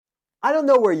I don't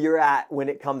know where you're at when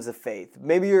it comes to faith.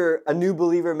 Maybe you're a new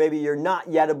believer, maybe you're not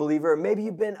yet a believer, maybe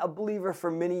you've been a believer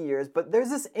for many years, but there's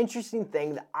this interesting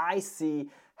thing that I see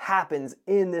happens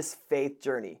in this faith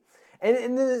journey. And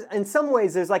in some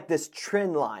ways, there's like this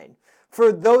trend line.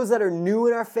 For those that are new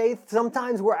in our faith,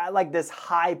 sometimes we're at like this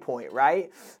high point, right?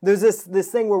 There's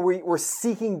this thing where we're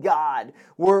seeking God.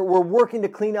 We're working to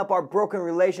clean up our broken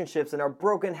relationships and our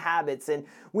broken habits. And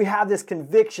we have this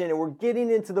conviction and we're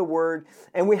getting into the Word.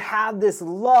 And we have this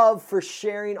love for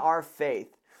sharing our faith.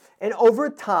 And over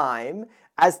time,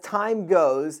 as time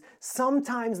goes,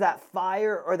 sometimes that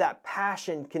fire or that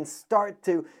passion can start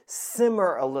to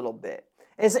simmer a little bit.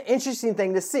 And it's an interesting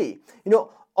thing to see.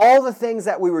 All the things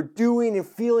that we were doing and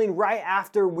feeling right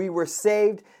after we were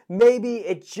saved, maybe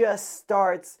it just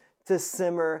starts to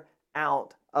simmer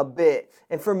out a bit.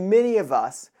 And for many of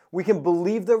us, we can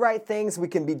believe the right things, we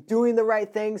can be doing the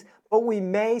right things, but we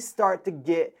may start to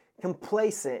get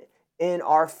complacent in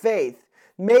our faith.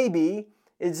 Maybe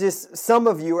it's just some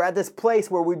of you are at this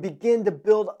place where we begin to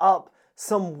build up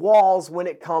some walls when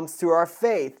it comes to our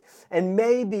faith. And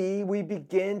maybe we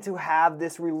begin to have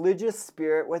this religious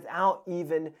spirit without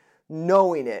even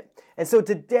knowing it. And so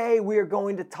today we are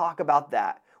going to talk about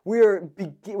that. We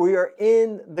are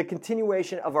in the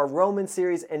continuation of our Roman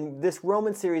series, and this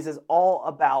Roman series is all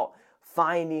about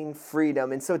finding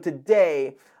freedom. And so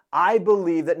today, I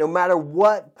believe that no matter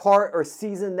what part or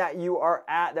season that you are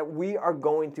at, that we are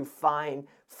going to find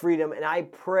freedom. And I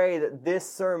pray that this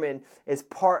sermon is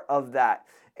part of that.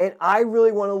 And I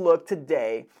really want to look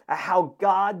today at how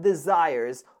God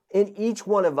desires in each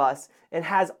one of us and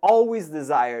has always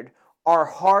desired our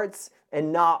hearts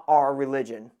and not our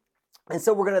religion. And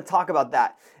so we're going to talk about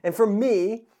that. And for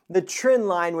me, the trend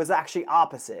line was actually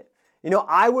opposite.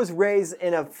 I was raised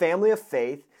in a family of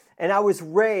faith. And I was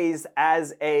raised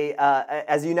as a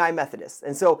United Methodist.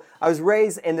 And so I was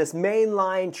raised in this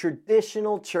mainline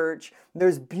traditional church.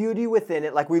 There's beauty within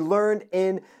it. Like we learned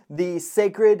in the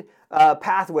sacred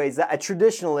pathways, that a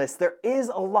traditionalist, there is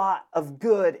a lot of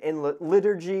good in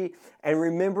liturgy and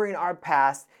remembering our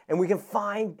past. And we can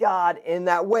find God in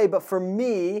that way. But for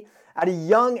me, at a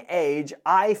young age,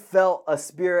 I felt a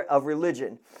spirit of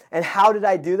religion. And how did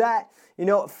I do that?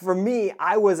 For me,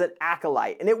 I was an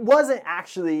acolyte. And it wasn't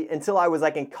actually until I was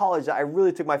in college that I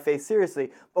really took my faith seriously.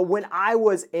 But when I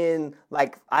was in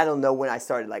I don't know when I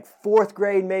started, fourth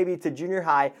grade maybe to junior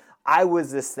high, I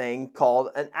was this thing called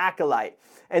an acolyte.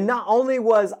 And not only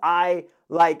was I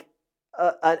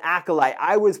an acolyte,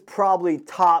 I was probably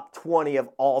top 20 of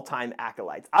all-time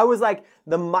acolytes. I was like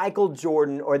the Michael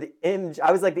Jordan or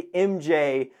I was like the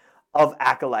MJ of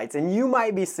acolytes. And you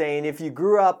might be saying, if you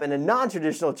grew up in a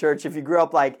non-traditional church, if you grew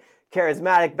up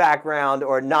charismatic background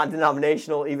or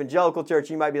non-denominational evangelical church,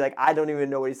 you might be like, I don't even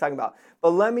know what he's talking about. But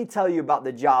let me tell you about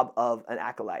the job of an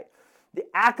acolyte. The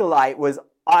acolyte was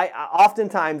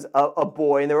oftentimes a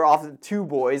boy, and there were often two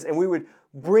boys, and we would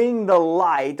bring the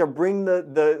light or bring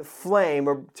the flame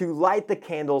or to light the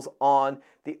candles on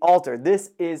the altar.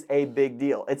 This is a big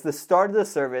deal. It's the start of the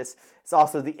service. It's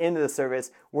also the end of the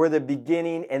service. We're the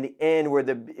beginning and the end.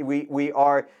 We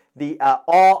are the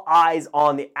all eyes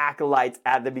on the acolytes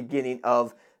at the beginning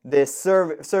of this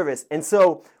service. And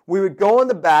so we would go in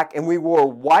the back and we wore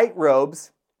white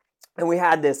robes and we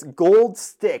had this gold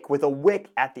stick with a wick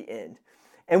at the end.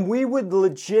 And we would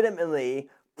legitimately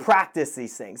practice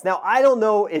these things. Now, I don't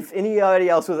know if anybody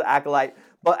else was an acolyte,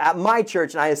 but at my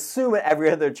church, and I assume at every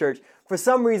other church, for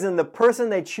some reason, the person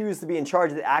they choose to be in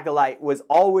charge of the acolyte was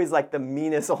always the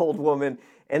meanest old woman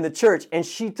in the church, and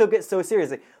she took it so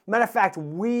seriously. Matter of fact,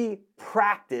 we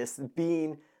practiced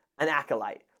being an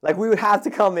acolyte. We would have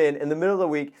to come in the middle of the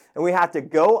week, and we had to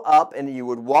go up, and you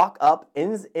would walk up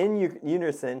in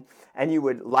unison, and you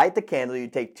would light the candle.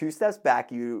 You'd take 2 steps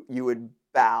back. You would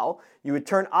bow. You would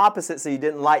turn opposite so you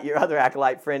didn't light your other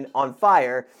acolyte friend on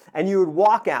fire, and you would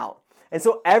walk out. And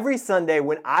so every Sunday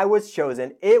when I was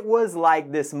chosen, it was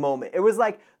like this moment. It was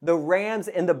like the Rams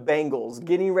and the Bengals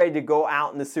getting ready to go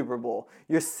out in the Super Bowl.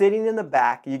 You're sitting in the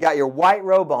back, you got your white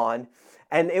robe on,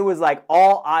 and it was like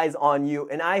all eyes on you.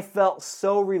 And I felt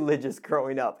so religious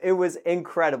growing up. It was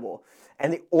incredible.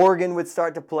 And the organ would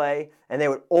start to play, and they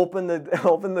would open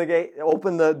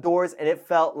the doors, and it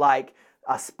felt like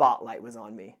a spotlight was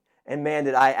on me. And man,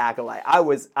 did I acolyte. I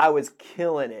was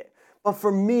killing it. But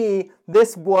for me,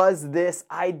 this was this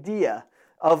idea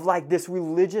of this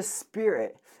religious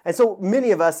spirit. And so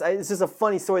many of us, it's just a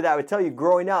funny story that I would tell you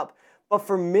growing up, but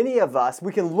for many of us,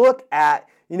 we can look at,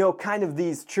 kind of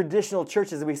these traditional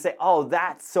churches and we say, oh,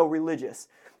 that's so religious.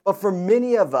 But for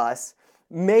many of us,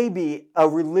 maybe a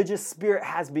religious spirit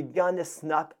has begun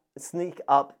to sneak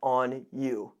up on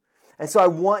you. And so I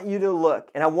want you to look,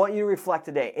 and I want you to reflect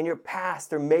today in your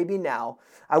past or maybe now.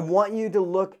 I want you to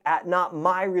look at not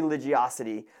my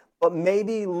religiosity, but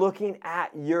maybe looking at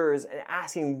yours and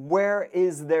asking, where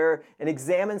is there, and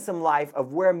examine some life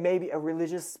of where maybe a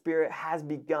religious spirit has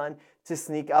begun to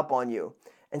sneak up on you.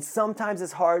 And sometimes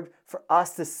it's hard for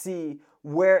us to see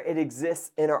where it exists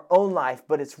in our own life,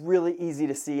 but it's really easy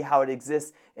to see how it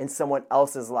exists in someone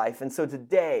else's life. And so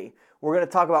today, we're going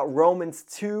to talk about Romans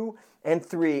 2 and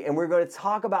 3, and we're going to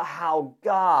talk about how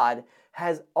God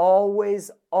has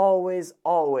always been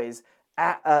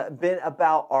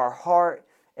about our heart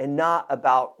and not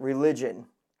about religion.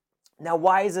 Now,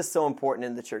 why is this so important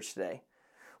in the church today?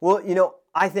 Well,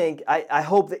 I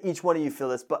hope that each one of you feel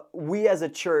this, but we as a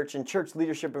church and church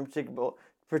leadership in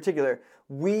particular,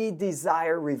 we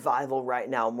desire revival right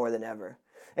now more than ever.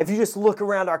 If you just look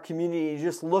around our community, if you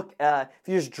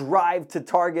just drive to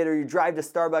Target or you drive to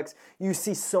Starbucks, you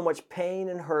see so much pain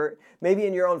and hurt. Maybe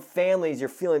in your own families, you're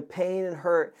feeling pain and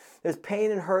hurt. There's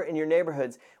pain and hurt in your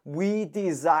neighborhoods. We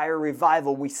desire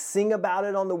revival. We sing about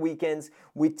it on the weekends.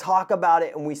 We talk about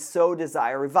it, and we so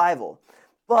desire revival.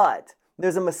 But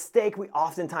there's a mistake we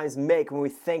oftentimes make when we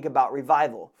think about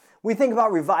revival. We think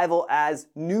about revival as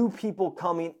new people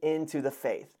coming into the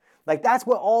faith. Like that's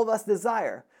what all of us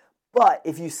desire. But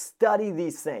if you study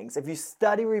these things, if you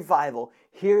study revival,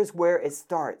 here's where it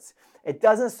starts. It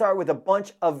doesn't start with a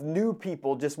bunch of new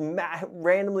people just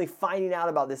randomly finding out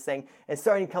about this thing and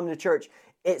starting to come to church.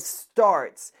 It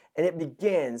starts and it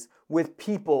begins with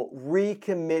people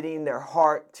recommitting their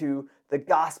heart to the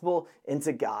gospel and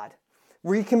to God.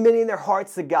 Recommitting their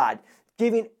hearts to God,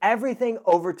 giving everything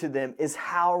over to them is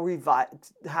how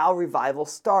revival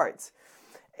starts.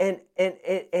 And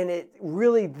it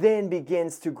really then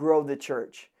begins to grow the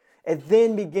church. It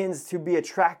then begins to be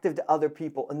attractive to other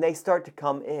people, and they start to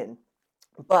come in.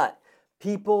 But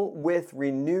people with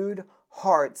renewed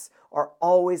hearts are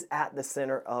always at the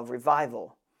center of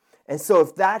revival. And so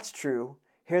if that's true,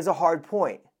 here's a hard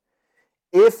point.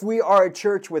 If we are a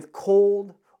church with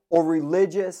cold or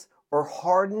religious or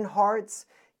hardened hearts,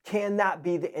 can that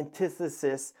be the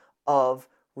antithesis of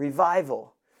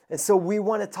revival? And so we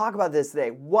want to talk about this today.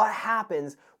 What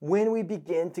happens when we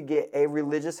begin to get a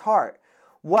religious heart?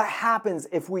 What happens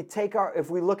if we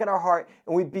look at our heart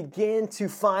and we begin to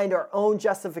find our own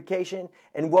justification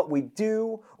in what we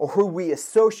do or who we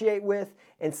associate with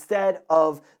instead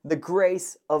of the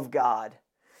grace of God?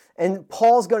 And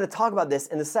Paul's going to talk about this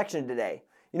in the section today.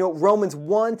 Romans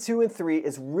 1, 2, and 3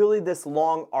 is really this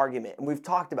long argument, and we've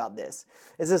talked about this.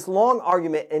 It's this long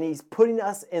argument, and he's putting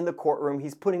us in the courtroom.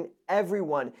 He's putting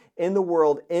everyone in the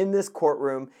world in this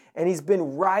courtroom, and he's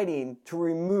been writing to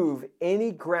remove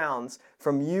any grounds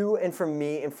from you and from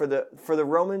me and for the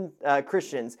Roman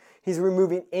Christians. He's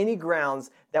removing any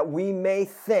grounds that we may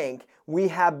think we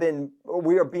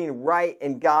are being right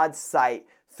in God's sight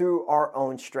through our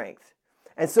own strength.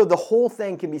 And so the whole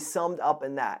thing can be summed up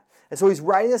in that. And so he's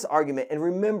writing this argument, and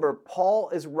remember, Paul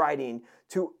is writing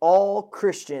to all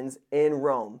Christians in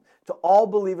Rome, to all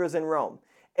believers in Rome.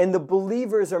 And the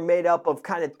believers are made up of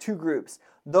kind of two groups,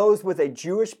 those with a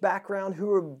Jewish background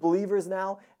who are believers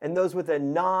now, and those with a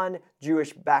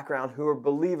non-Jewish background who are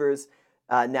believers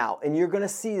now. And you're going to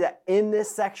see that in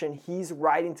this section, he's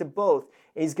writing to both,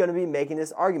 and he's going to be making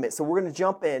this argument. So we're going to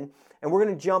jump in, and we're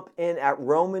going to jump in at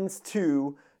Romans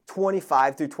 2,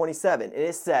 25 through 27. And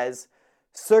it says,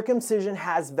 circumcision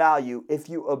has value if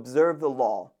you observe the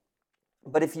law,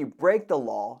 but if you break the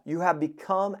law, you have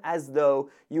become as though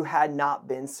you had not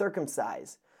been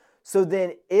circumcised. So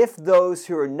then, if those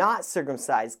who are not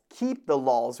circumcised keep the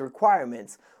law's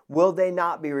requirements, will they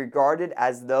not be regarded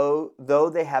as though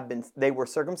they were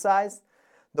circumcised?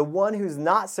 The one who's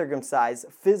not circumcised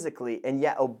physically and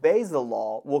yet obeys the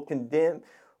law will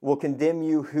condemn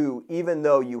you who, even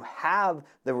though you have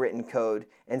the written code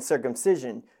and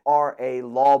circumcision, are a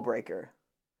lawbreaker.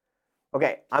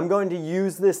 Okay, I'm going to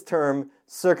use this term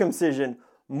circumcision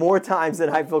more times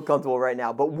than I feel comfortable right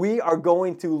now, but we are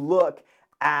going to look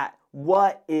at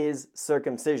what is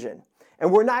circumcision.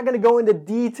 And we're not going to go into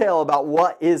detail about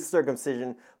what is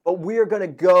circumcision, but we are going to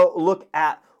go look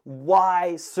at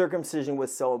why circumcision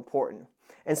was so important.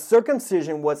 And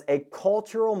circumcision was a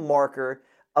cultural marker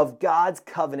of God's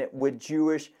covenant with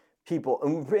Jewish people,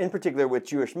 and in particular with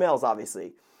Jewish males,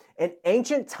 obviously. In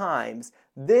ancient times,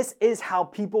 this is how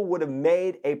people would have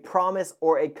made a promise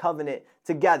or a covenant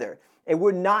together. It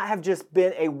would not have just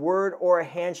been a word or a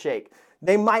handshake.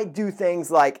 They might do things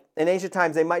like, in ancient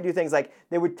times,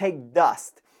 they would take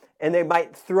dust and they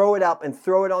might throw it up and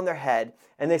throw it on their head.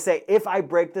 And they say, if I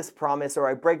break this promise or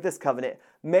I break this covenant,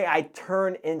 may I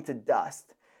turn into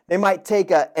dust. They might take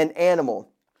an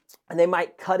animal and they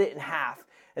might cut it in half.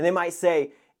 And they might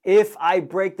say, if I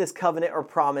break this covenant or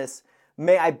promise,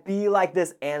 may I be like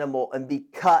this animal and be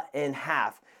cut in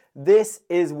half. This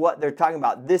is what they're talking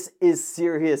about. This is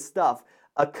serious stuff.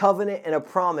 A covenant and a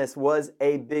promise was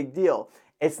a big deal.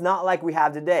 It's not like we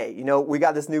have today. We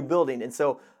got this new building, and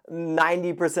so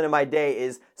 90% of my day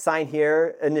is sign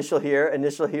here, initial here,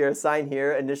 sign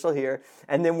here, initial here,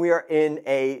 and then we are in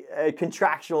a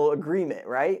contractual agreement,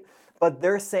 right? But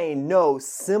they're saying, no,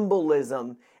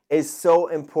 symbolism is so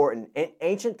important. In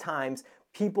ancient times,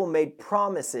 people made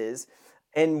promises,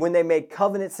 and when they made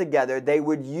covenants together, they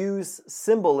would use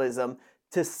symbolism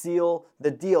to seal the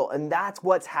deal. And that's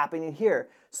what's happening here.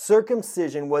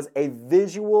 Circumcision was a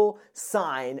visual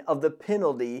sign of the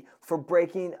penalty for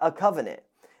breaking a covenant.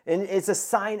 And it's a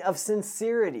sign of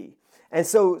sincerity. And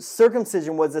so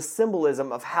circumcision was a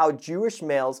symbolism of how Jewish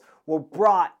males were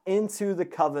brought into the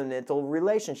covenantal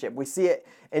relationship. We see it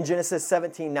in Genesis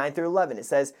 17, 9 through 11. It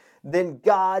says, "Then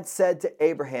God said to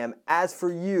Abraham, 'As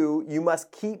for you, you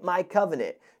must keep my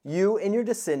covenant, you and your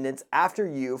descendants after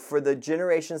you for the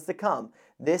generations to come.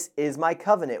 This is my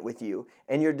covenant with you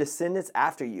and your descendants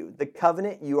after you, the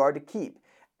covenant you are to keep.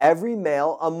 Every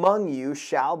male among you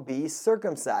shall be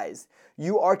circumcised.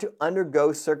 You are to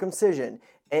undergo circumcision,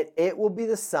 and it will be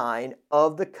the sign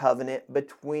of the covenant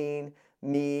between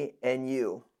me and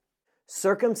you.'"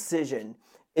 Circumcision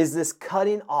is this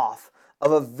cutting off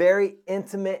of a very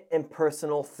intimate and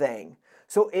personal thing.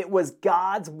 So it was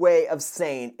God's way of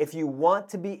saying, if you want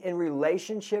to be in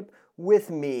relationship with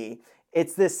me,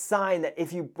 it's this sign that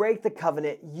if you break the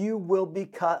covenant, you will be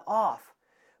cut off.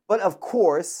 But of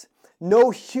course, no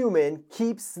human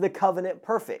keeps the covenant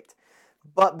perfect.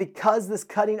 But because this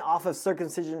cutting off of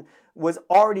circumcision was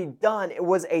already done, it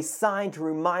was a sign to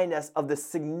remind us of the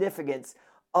significance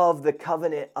of the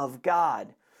covenant of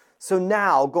God. So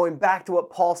now, going back to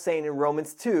what Paul's saying in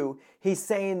Romans 2, he's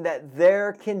saying that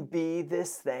there can be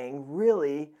this thing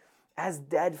really as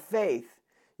dead faith.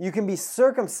 You can be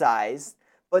circumcised,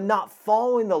 but not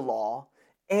following the law,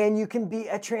 and you can be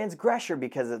a transgressor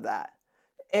because of that.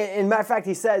 And matter of fact,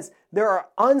 he says there are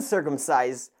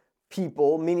uncircumcised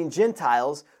people, meaning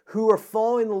Gentiles, who are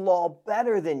following the law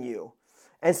better than you.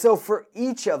 And so for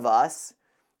each of us,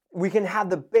 we can have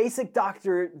the basic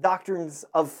doctrines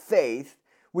of faith.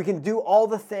 We can do all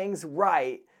the things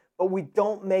right, but we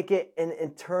don't make it an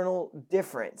internal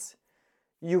difference.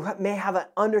 You may have an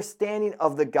understanding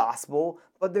of the gospel,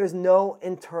 but there's no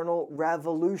internal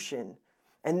revolution.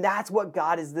 And that's what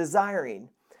God is desiring.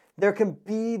 There can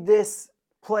be this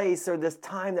place or this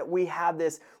time that we have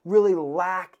this really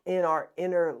lack in our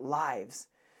inner lives.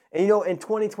 And in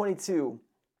 2022,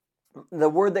 the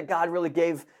word that God really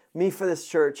gave me for this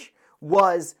church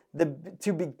was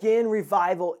to begin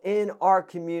revival in our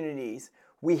communities.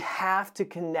 We have to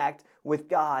connect with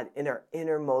God in our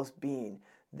innermost being.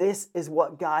 This is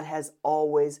what God has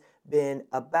always been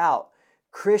about.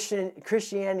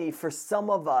 Christianity, for some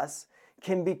of us,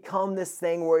 can become this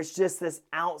thing where it's just this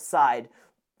outside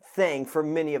thing for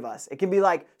many of us. It can be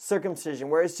like circumcision,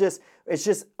 where it's just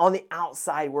on the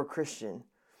outside we're Christian.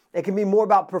 It can be more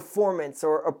about performance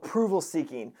or approval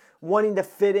seeking, wanting to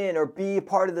fit in or be a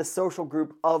part of the social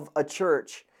group of a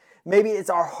church. Maybe it's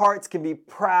our hearts can be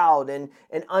proud and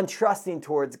untrusting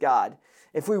towards God.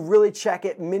 If we really check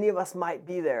it, many of us might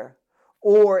be there.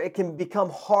 Or it can become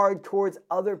hard towards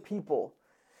other people.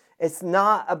 It's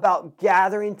not about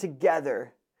gathering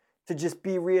together to just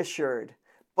be reassured,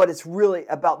 but it's really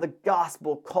about the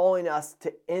gospel calling us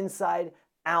to inside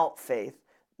out faith,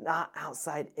 not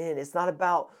outside in. It's not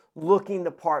about looking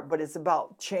the part, but it's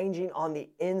about changing on the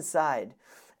inside.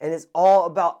 And it's all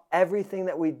about everything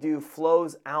that we do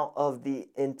flows out of the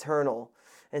internal.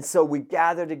 And so we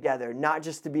gather together, not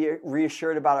just to be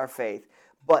reassured about our faith,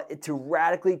 but to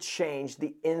radically change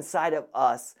the inside of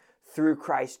us through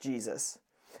Christ Jesus.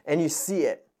 And you see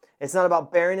it. It's not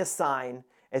about bearing a sign.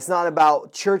 It's not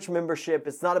about church membership.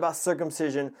 It's not about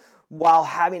circumcision, while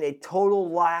having a total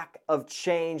lack of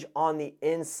change on the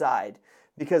inside.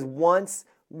 Because once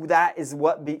that is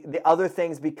what the other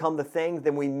things become the thing,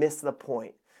 then we miss the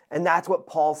point. And that's what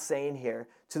Paul's saying here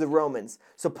to the Romans.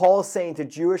 So Paul is saying to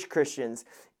Jewish Christians,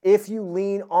 if you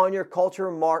lean on your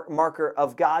cultural marker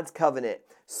of God's covenant,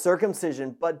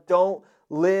 circumcision, but don't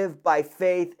live by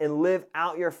faith and live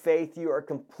out your faith, you are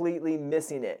completely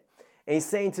missing it. And he's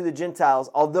saying to the Gentiles,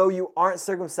 although you aren't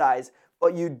circumcised,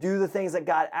 but you do the things that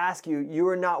God asks you, you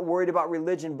are not worried about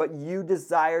religion, but you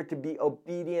desire to be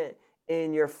obedient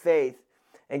in your faith.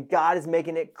 And God is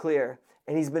making it clear,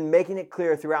 and he's been making it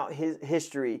clear throughout his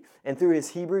history and through his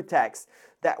Hebrew text,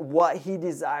 that what he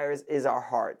desires is our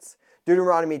hearts.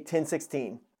 Deuteronomy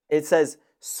 10:16. It says,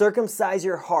 Circumcise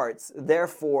your hearts,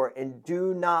 therefore, and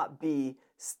do not be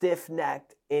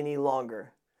stiff-necked any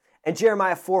longer. And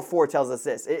Jeremiah 4:4 tells us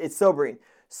this. It's sobering.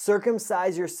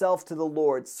 Circumcise yourself to the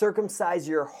Lord. Circumcise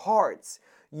your hearts,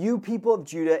 you people of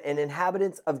Judah and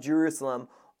inhabitants of Jerusalem,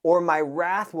 or my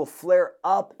wrath will flare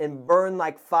up and burn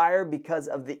like fire because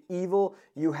of the evil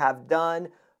you have done.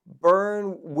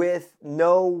 Burn with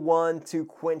no one to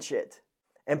quench it.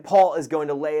 And Paul is going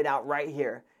to lay it out right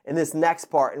here in this next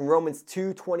part in Romans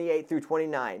 2:28 through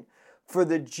 29. For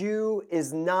the Jew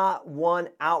is not one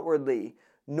outwardly,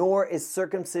 nor is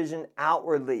circumcision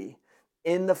outwardly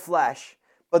in the flesh,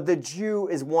 but the Jew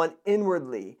is one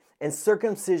inwardly, and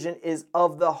circumcision is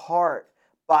of the heart,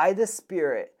 by the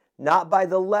Spirit, not by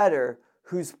the letter,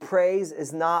 whose praise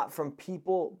is not from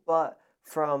people, but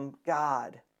from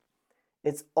God.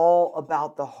 It's all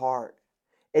about the heart.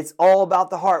 It's all about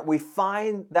the heart. We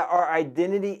find that our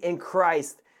identity in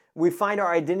Christ, we find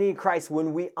our identity in Christ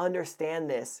when we understand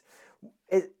this.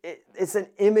 It's an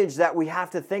image that we have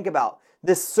to think about.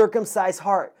 This circumcised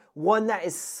heart, one that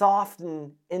is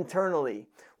softened internally,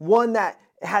 one that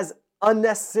has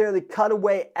unnecessarily cut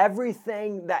away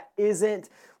everything that isn't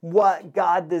what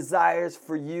God desires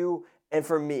for you and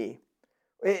for me.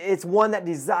 It's one that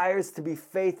desires to be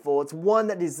faithful. It's one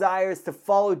that desires to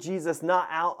follow Jesus, not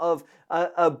out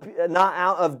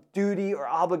of duty or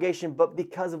obligation, but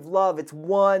because of love. It's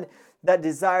one that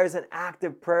desires an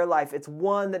active prayer life. It's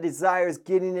one that desires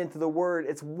getting into the Word.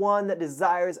 It's one that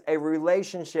desires a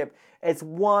relationship. It's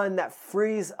one that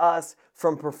frees us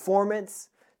from performance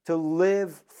to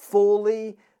live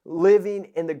fully,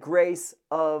 living in the grace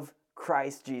of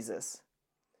Christ Jesus.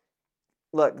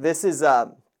 Look, this is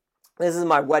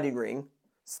my wedding ring.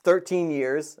 It's 13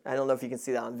 years. I don't know if you can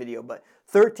see that on video, but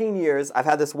 13 years I've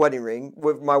had this wedding ring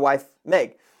with my wife,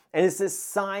 Meg. And it's this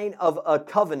sign of a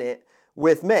covenant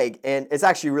with Meg. And it's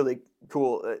actually really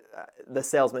cool. The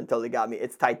salesman totally got me.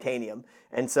 It's titanium.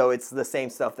 And so it's the same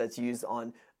stuff that's used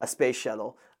on a space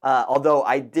shuttle. Although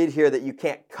I did hear that you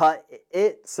can't cut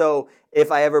it. So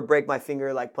if I ever break my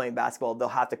finger like playing basketball, they'll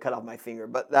have to cut off my finger.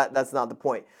 But that's not the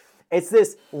point. It's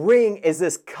this ring is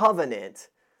this covenant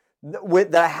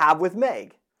that I have with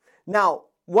Meg. Now,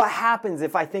 what happens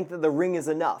if I think that the ring is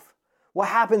enough? What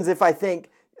happens if I think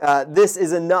this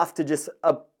is enough to just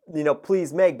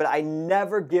please Meg, but I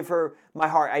never give her my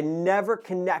heart? I never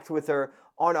connect with her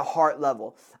on a heart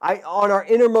level. On our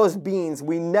innermost beings,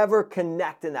 we never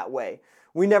connect in that way.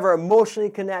 We never emotionally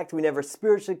connect. We never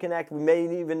spiritually connect. We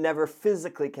may even never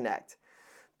physically connect.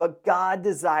 But God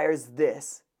desires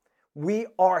this. We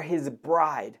are His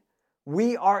bride.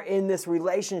 We are in this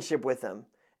relationship with Him.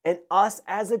 And us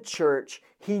as a church,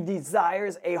 He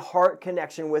desires a heart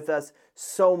connection with us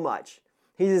so much.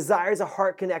 He desires a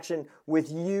heart connection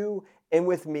with you and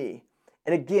with me.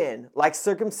 And again, like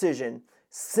circumcision,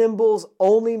 symbols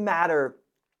only matter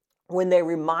when they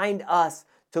remind us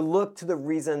to look to the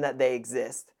reason that they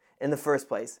exist in the first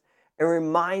place. It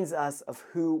reminds us of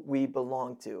who we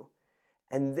belong to.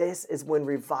 And this is when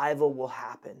revival will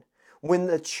happen. When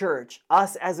the church,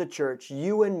 us as a church,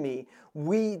 you and me,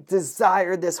 we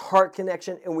desire this heart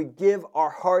connection and we give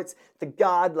our hearts to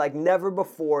God like never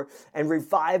before, and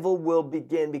revival will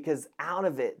begin, because out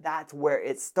of it, that's where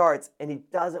it starts. And He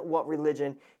doesn't want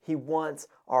religion, He wants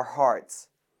our hearts.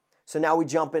 So now we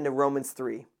jump into Romans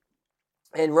 3.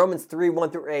 In Romans 3,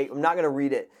 1 through 8, I'm not going to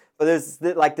read it, but there's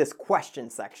like this question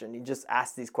section. You just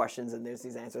ask these questions and there's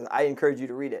these answers. I encourage you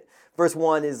to read it. Verse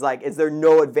 1 is like, is there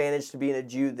no advantage to being a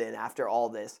Jew then after all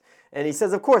this? And he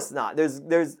says, of course not. There's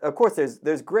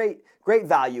great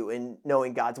value in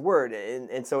knowing God's word.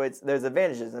 And so there's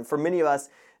advantages. And for many of us,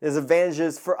 there's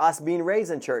advantages for us being raised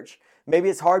in church. Maybe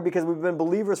it's hard because we've been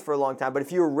believers for a long time, but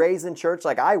if you were raised in church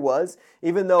like I was,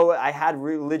 even though I had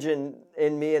religion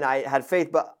in me and I had faith,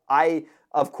 but I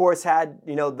of course had,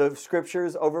 the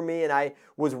scriptures over me, and I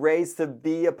was raised to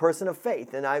be a person of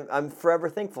faith, and I'm forever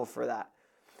thankful for that.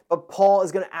 But Paul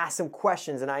is going to ask some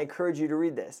questions, and I encourage you to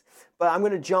read this. But I'm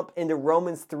going to jump into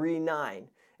Romans 3:9.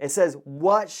 It says,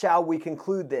 what shall we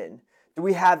conclude then? Do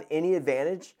we have any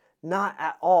advantage? Not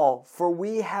at all, for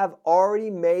we have already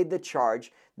made the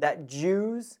charge that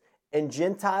Jews and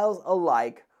Gentiles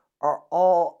alike are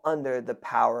all under the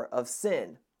power of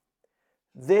sin.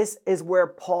 This is where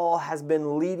Paul has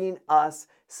been leading us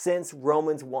since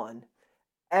Romans 1.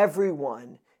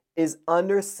 Everyone is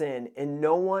under sin and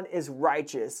no one is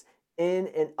righteous in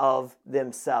and of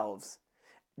themselves.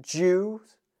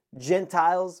 Jews,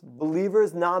 Gentiles,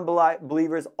 believers,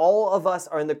 non-believers, all of us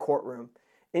are in the courtroom.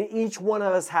 And each one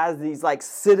of us has these like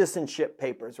citizenship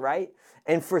papers, right?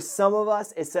 And for some of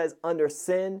us, it says under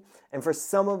sin. And for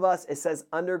some of us, it says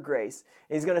under grace.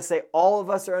 And he's going to say all of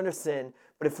us are under sin,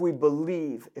 But if we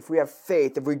believe, if we have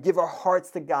faith, if we give our hearts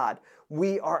to God,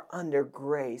 we are under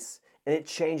grace, and it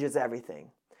changes everything.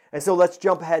 And so let's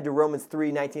jump ahead to Romans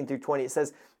 3:19 through 20. It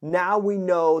says, now we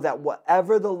know that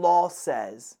whatever the law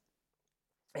says,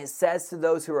 it says to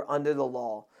those who are under the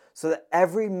law, so that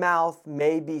every mouth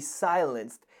may be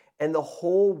silenced and the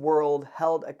whole world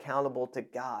held accountable to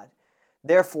God.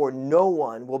 Therefore, no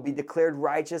one will be declared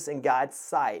righteous in God's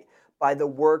sight by the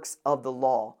works of the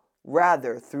law.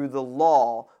 Rather, through the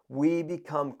law, we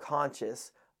become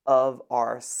conscious of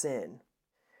our sin.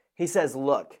 He says,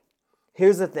 look,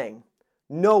 here's the thing.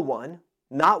 No one,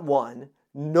 not one,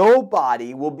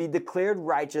 nobody will be declared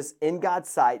righteous in God's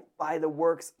sight by the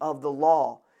works of the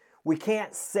law. We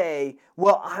can't say,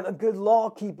 well, I'm a good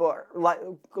lawkeeper.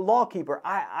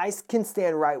 I can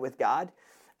stand right with God.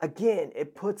 Again,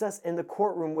 it puts us in the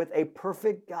courtroom with a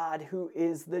perfect God who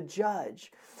is the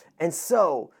judge. And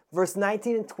so, verse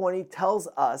 19 and 20 tells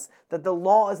us that the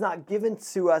law is not given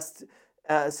to us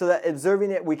so that observing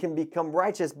it we can become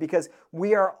righteous, because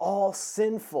we are all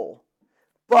sinful.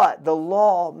 But the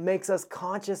law makes us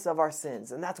conscious of our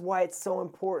sins, and that's why it's so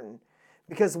important.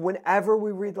 Because whenever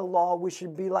we read the law, we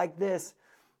should be like this: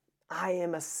 I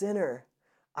am a sinner.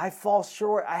 I fall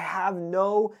short. I have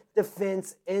no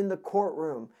defense in the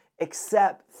courtroom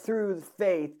except through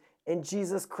faith in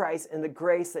Jesus Christ and the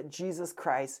grace that Jesus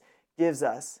Christ gives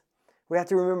us. We have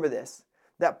to remember this,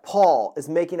 that Paul is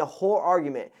making a whole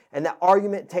argument, and that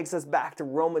argument takes us back to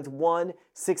Romans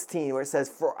 1:16, where it says,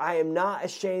 for I am not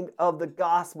ashamed of the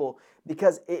gospel,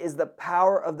 because it is the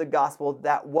power of the gospel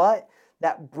that what?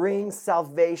 That brings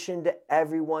salvation to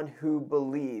everyone who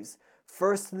believes,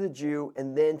 first to the Jew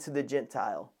and then to the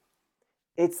Gentile.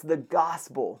 It's the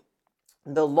gospel.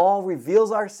 The law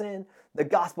reveals our sin. The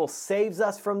gospel saves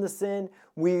us from the sin.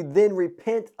 We then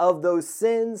repent of those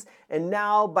sins, and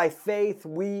now by faith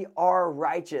we are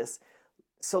righteous.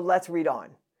 So let's read on.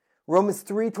 Romans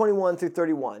 3:21 through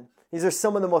 31. These are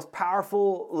some of the most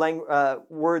powerful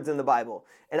words in the Bible,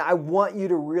 and I want you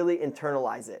to really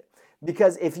internalize it.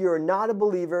 Because if you're not a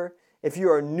believer, if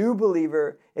you're a new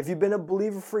believer, if you've been a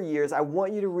believer for years, I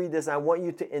want you to read this, and I want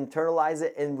you to internalize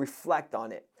it and reflect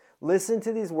on it. Listen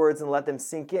to these words and let them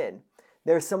sink in.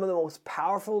 They're some of the most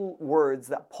powerful words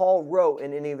that Paul wrote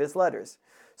in any of his letters.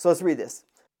 So let's read this.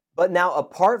 But now,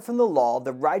 apart from the law,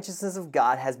 the righteousness of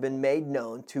God has been made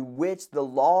known, to which the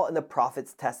law and the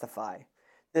prophets testify.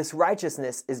 This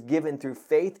righteousness is given through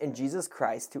faith in Jesus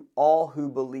Christ to all who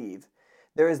believe.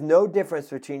 There is no difference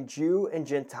between Jew and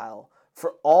Gentile,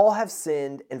 for all have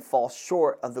sinned and fall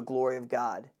short of the glory of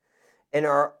God, and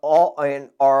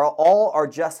all are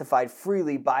justified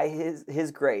freely by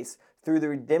his grace through the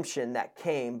redemption that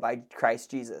came by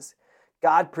Christ Jesus.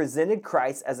 God presented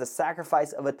Christ as a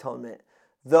sacrifice of atonement,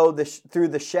 through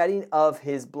the shedding of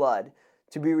his blood,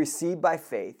 to be received by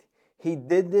faith. He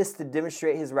did this to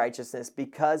demonstrate his righteousness,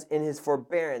 because in his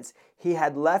forbearance he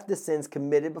had left the sins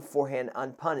committed beforehand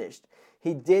unpunished.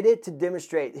 He did it to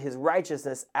demonstrate his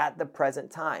righteousness at the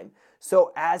present time,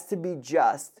 so as to be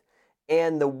just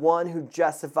and the one who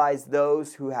justifies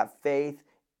those who have faith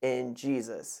in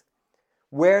Jesus.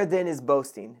 Where then is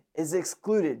boasting? Is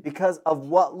excluded because of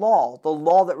what law? The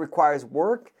law that requires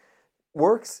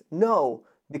works? No,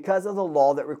 because of the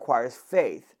law that requires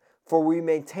faith. For we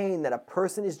maintain that a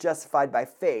person is justified by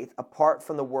faith apart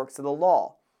from the works of the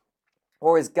law.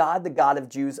 Or is God the God of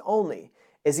Jews only?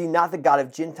 Is he not the God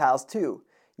of Gentiles too?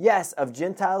 Yes, of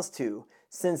Gentiles too,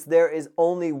 since there is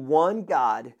only one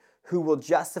God who will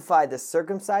justify the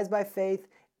circumcised by faith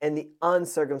and the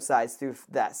uncircumcised through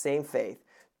that same faith.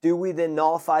 Do we then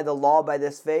nullify the law by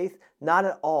this faith? Not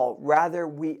at all. Rather,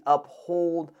 we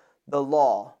uphold the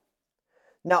law.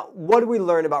 Now, what do we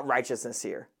learn about righteousness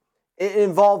here? It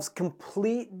involves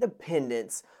complete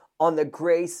dependence on the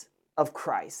grace of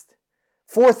Christ.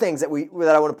 4 things that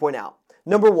I want to point out.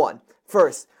 Number 1,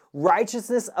 first,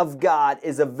 righteousness of God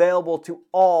is available to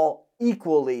all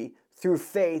equally through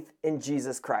faith in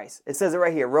Jesus Christ. It says it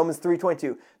right here, Romans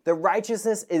 3:22. The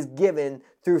righteousness is given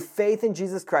through faith in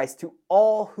Jesus Christ to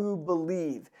all who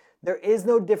believe. There is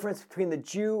no difference between the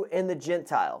Jew and the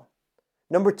Gentile.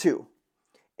 Number 2,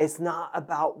 it's not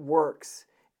about works.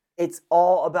 It's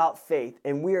all about faith,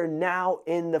 and we are now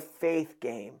in the faith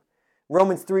game.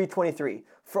 Romans 3:23.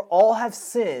 For all have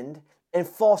sinned and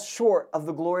fall short of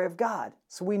the glory of God.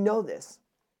 So we know this.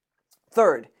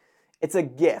 Third, it's a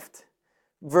gift.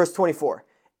 Verse 24.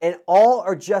 And all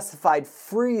are justified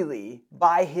freely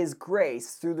by his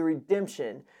grace through the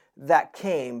redemption that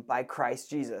came by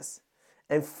Christ Jesus.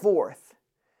 And fourth,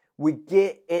 we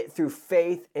get it through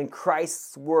faith in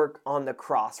Christ's work on the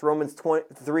cross. Romans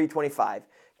 3:25.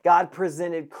 God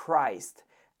presented Christ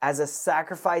as a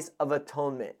sacrifice of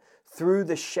atonement through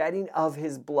the shedding of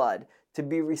his blood to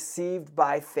be received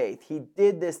by faith. He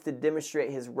did this to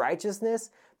demonstrate his righteousness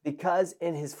because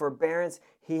in his forbearance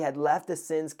he had left the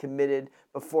sins committed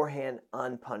beforehand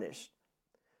unpunished.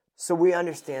 So we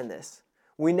understand this.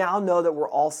 We now know that we're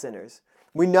all sinners.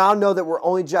 We now know that we're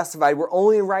only justified, we're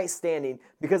only in right standing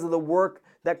because of the work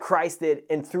that Christ did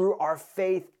and through our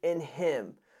faith in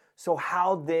him. So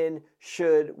how then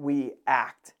should we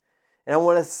act? And I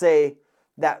want to say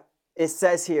that it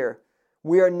says here,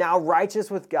 we are now righteous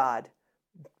with God,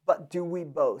 but do we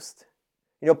boast?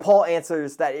 Paul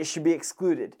answers that it should be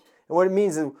excluded. And what it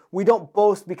means is we don't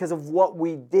boast because of what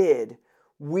we did.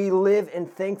 We live in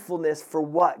thankfulness for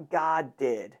what God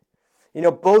did.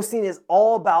 Boasting is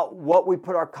all about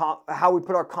how we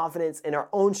put our confidence in our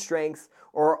own strengths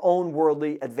or our own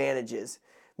worldly advantages.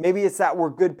 Maybe it's that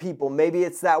we're good people. Maybe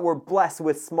it's that we're blessed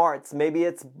with smarts. Maybe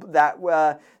it's that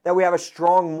we have a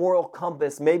strong moral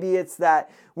compass. Maybe it's that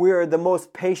we're the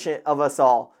most patient of us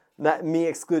all, me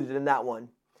excluded in that one.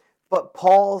 But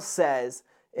Paul says,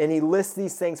 and he lists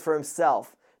these things for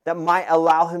himself that might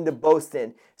allow him to boast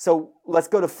in. So let's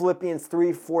go to Philippians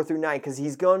 3, 4 through 9, because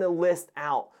he's going to list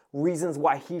out reasons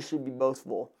why he should be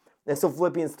boastful. And so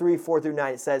Philippians 3, 4 through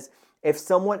 9, it says, if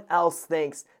someone else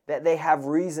thinks that they have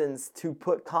reasons to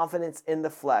put confidence in the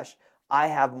flesh, I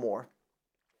have more.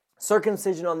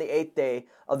 Circumcision on the 8th day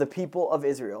of the people of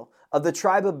Israel, of the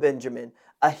tribe of Benjamin,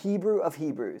 a Hebrew of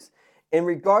Hebrews. In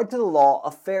regard to the law,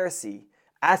 a Pharisee.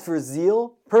 As for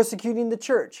zeal, persecuting the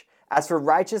church. As for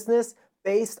righteousness,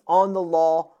 based on the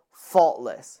law,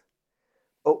 faultless.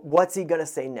 But what's he going to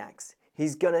say next?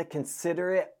 He's going to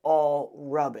consider it all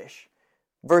rubbish.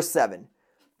 Verse 7.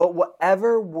 But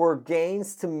whatever were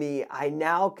gains to me, I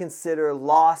now consider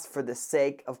loss for the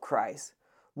sake of Christ.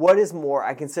 What is more,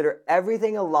 I consider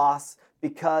everything a loss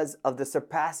because of the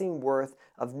surpassing worth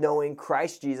of knowing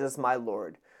Christ Jesus my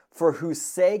Lord, for whose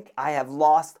sake I have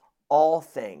lost all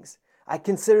things. I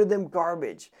consider them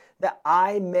garbage, that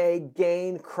I may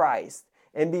gain Christ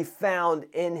and be found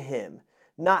in him,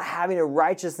 not having a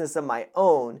righteousness of my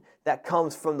own that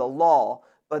comes from the law,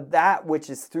 but that which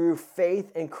is through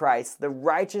faith in Christ, the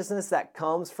righteousness that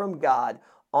comes from God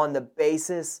on the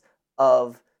basis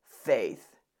of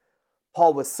faith.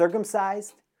 Paul was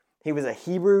circumcised. He was a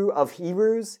Hebrew of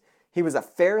Hebrews. He was a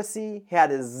Pharisee. He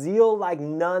had a zeal like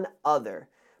none other.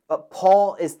 But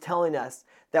Paul is telling us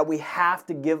that we have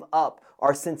to give up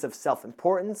our sense of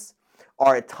self-importance,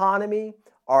 our autonomy,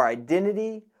 our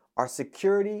identity, our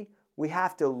security. We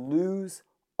have to lose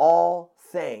all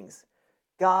things.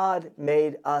 God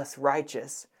made us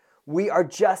righteous. We are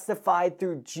justified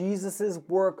through Jesus'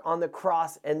 work on the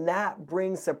cross, and that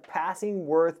brings surpassing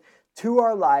worth to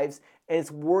our lives, and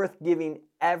it's worth giving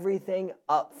everything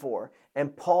up for.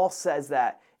 And Paul says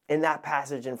that in that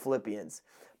passage in Philippians.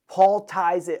 Paul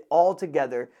ties it all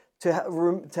together to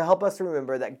help us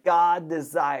remember that God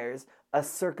desires a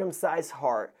circumcised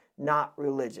heart, not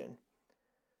religion.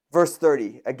 Verse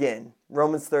 30, again,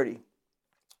 Romans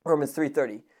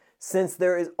 3:30. Since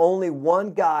there is only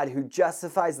one God who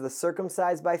justifies the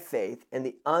circumcised by faith and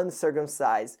the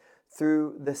uncircumcised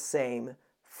through the same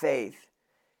faith.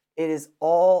 It is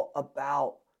all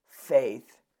about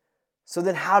faith. So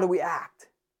then how do we act?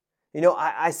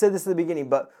 I said this at the beginning,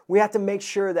 but we have to make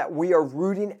sure that we are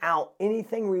rooting out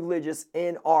anything religious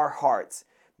in our hearts.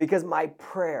 Because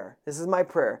this is my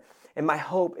prayer, and my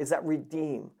hope is that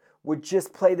Redeem would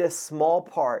just play this small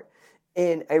part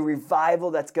in a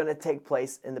revival that's going to take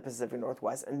place in the Pacific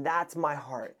Northwest. And that's my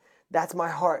heart. That's my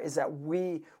heart, is that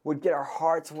we would get our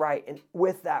hearts right. And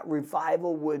with that,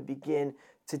 revival would begin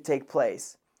to take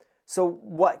place. So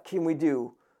what can we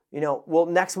do?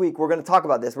 Next week we're going to talk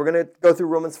about this. We're going to go through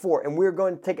Romans 4, and we're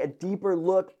going to take a deeper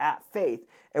look at faith.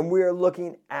 And we're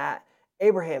looking at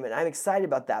Abraham, and I'm excited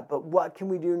about that. But what can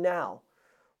we do now?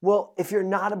 Well, if you're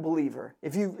not a believer,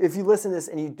 if you listen to this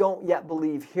and you don't yet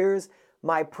believe, here's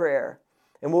my prayer,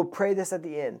 and we'll pray this at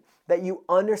the end, that you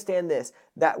understand this,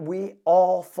 that we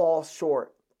all fall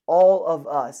short, all of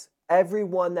us,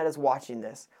 everyone that is watching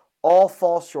this, all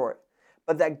fall short,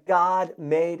 but that God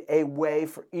made a way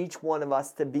for each one of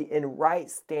us to be in right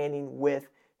standing with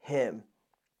him.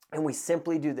 And we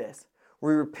simply do this.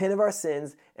 We repent of our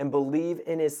sins and believe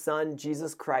in his son,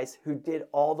 Jesus Christ, who did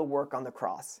all the work on the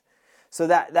cross. So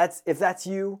if that's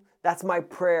you, that's my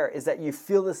prayer, is that you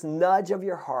feel this nudge of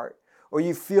your heart, or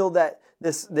you feel that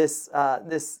this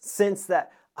sense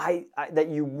that that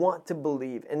you want to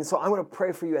believe. And so I'm going to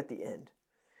pray for you at the end.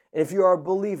 And if you are a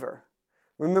believer,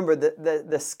 remember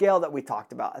the scale that we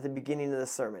talked about at the beginning of the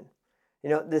sermon.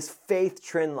 This faith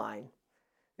trend line.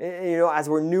 As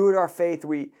we're new at our faith,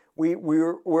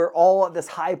 we're all at this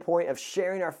high point of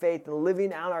sharing our faith and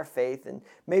living out our faith. And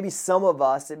maybe some of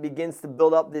us, it begins to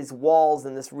build up these walls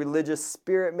and this religious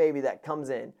spirit maybe that comes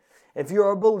in. If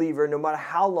you're a believer, no matter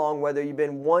how long, whether you've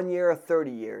been 1 year or 30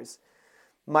 years,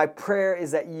 my prayer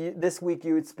is that this week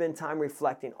you would spend time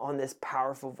reflecting on this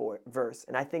powerful verse.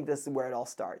 And I think this is where it all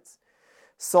starts.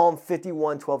 Psalm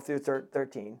 51, 12 through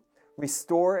 13.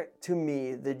 Restore to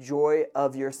me the joy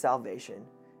of your salvation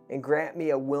and grant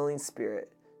me a willing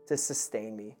spirit to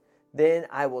sustain me. Then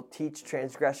I will teach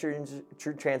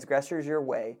transgressors your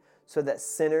way so that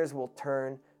sinners will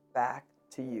turn back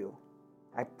to you.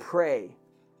 I pray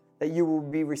that you will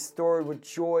be restored with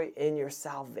joy in your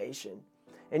salvation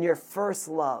and your first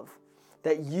love,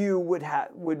 that you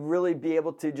would really be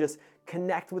able to just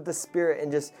connect with the Spirit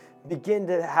and just begin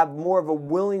to have more of a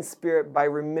willing spirit by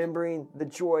remembering the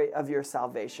joy of your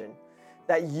salvation.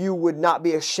 That you would not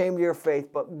be ashamed of your faith,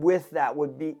 but with that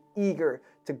would be eager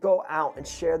to go out and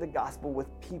share the gospel with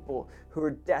people who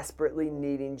are desperately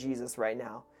needing Jesus right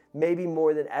now, maybe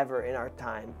more than ever in our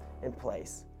time and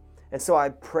place. And so I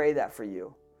pray that for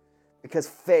you, because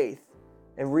faith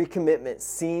and recommitment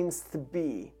seems to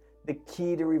be the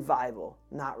key to revival,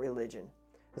 not religion.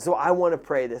 And so I want to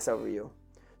pray this over you.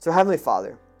 So Heavenly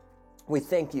Father, we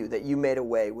thank you that you made a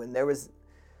way when there was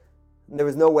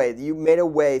no way. You made a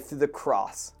way through the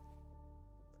cross.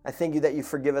 I thank you that you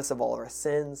forgive us of all of our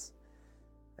sins.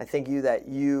 I thank you that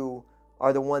you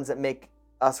are the ones that make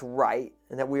us right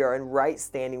and that we are in right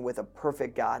standing with a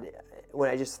perfect God. When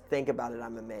I just think about it,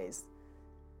 I'm amazed.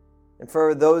 And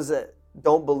for those that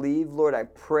don't believe, Lord, I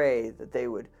pray that they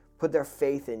would put their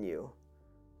faith in you.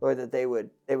 Lord, that they would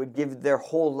give their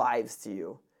whole lives to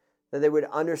you. That they would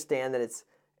understand that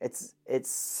it's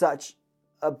such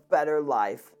a better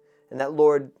life. And that,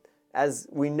 Lord, as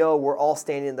we know, we're all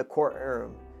standing in the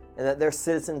courtroom. And that their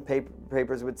citizen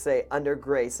papers would say under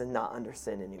grace and not under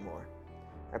sin anymore.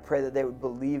 I pray that they would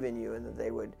believe in you and that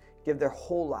they would give their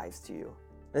whole lives to you.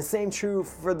 And the same true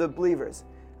for the believers.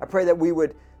 I pray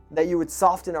that you would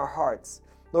soften our hearts.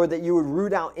 Lord, that you would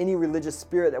root out any religious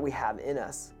spirit that we have in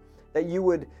us. That you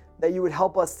would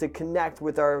help us to connect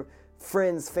with our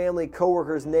friends, family,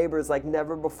 coworkers, neighbors like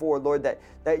never before. Lord,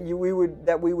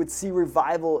 that we would see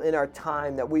revival in our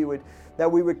time, that we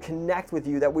would connect with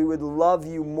you, that we would love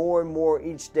you more and more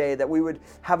each day, that we would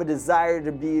have a desire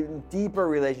to be in deeper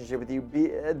relationship with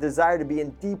you, a desire to be in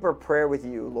deeper prayer with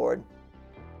you, Lord.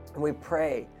 And we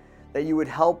pray that you would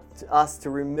help us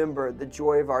to remember the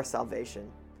joy of our salvation.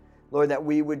 Lord, that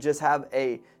we would just have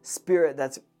a spirit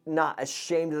that's not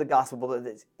ashamed of the gospel, but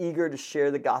that's eager to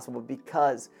share the gospel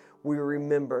because we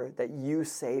remember that you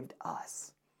saved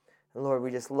us. And Lord,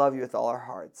 we just love you with all our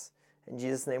hearts. In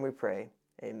Jesus' name we pray.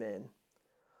 Amen.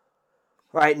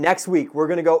 All right, next week, we're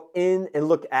going to go in and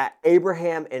look at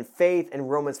Abraham and faith in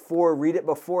Romans 4. Read it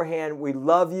beforehand. We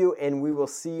love you, and we will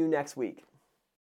see you next week.